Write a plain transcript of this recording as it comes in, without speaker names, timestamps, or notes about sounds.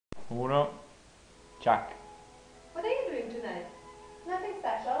Uno. Check. What are you doing tonight? Nothing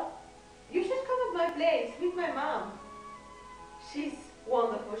special. You should come at my place with my mom. She's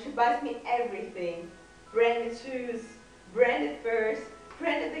wonderful. She buys me everything. Branded shoes, branded purse,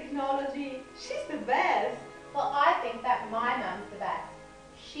 branded technology. She's the best. Well, I think that my mom's the best.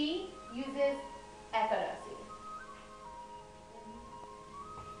 She uses Ecodosi.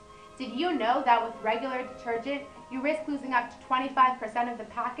 Did you know that with regular detergent, you risk losing up to 25% of the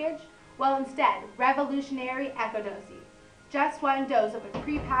package? Well, instead, revolutionary Ecodosi. Just one dose of a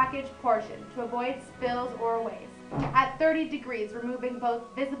pre-packaged portion to avoid spills or waste. At 30 degrees, removing both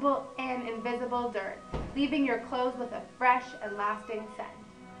visible and invisible dirt, leaving your clothes with a fresh and lasting scent.